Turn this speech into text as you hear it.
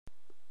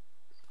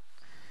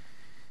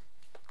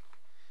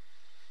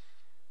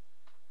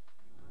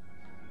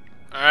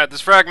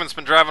this fragment's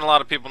been driving a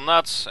lot of people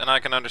nuts, and I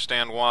can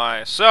understand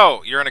why.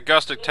 So, you're in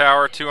Augusta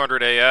Tower,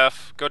 200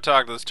 AF. Go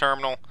talk to this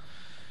terminal,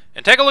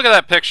 and take a look at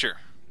that picture.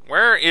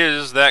 Where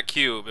is that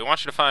cube? It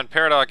wants you to find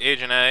Paradox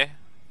Agent A,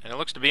 and it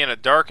looks to be in a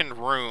darkened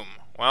room.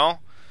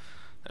 Well,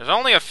 there's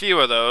only a few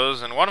of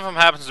those, and one of them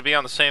happens to be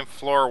on the same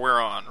floor we're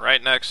on,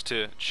 right next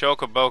to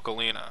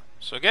Chocobocolina.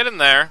 So get in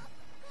there,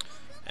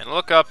 and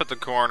look up at the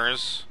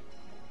corners,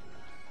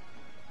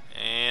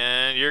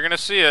 and you're gonna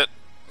see it.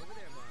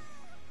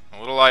 A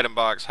little item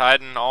box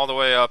hiding all the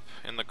way up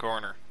in the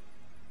corner.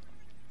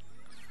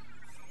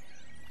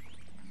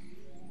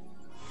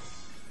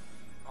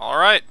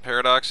 Alright,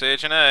 Paradox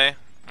Agent A.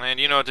 And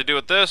you know what to do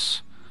with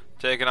this.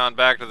 Take it on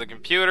back to the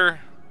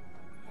computer,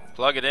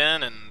 plug it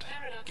in, and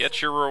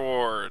get your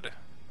reward.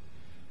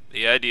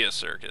 The idea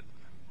circuit.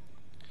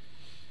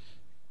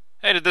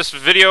 Hey, did this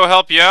video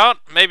help you out?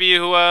 Maybe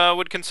you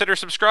would consider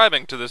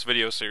subscribing to this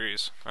video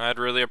series. I'd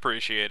really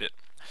appreciate it.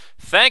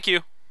 Thank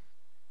you!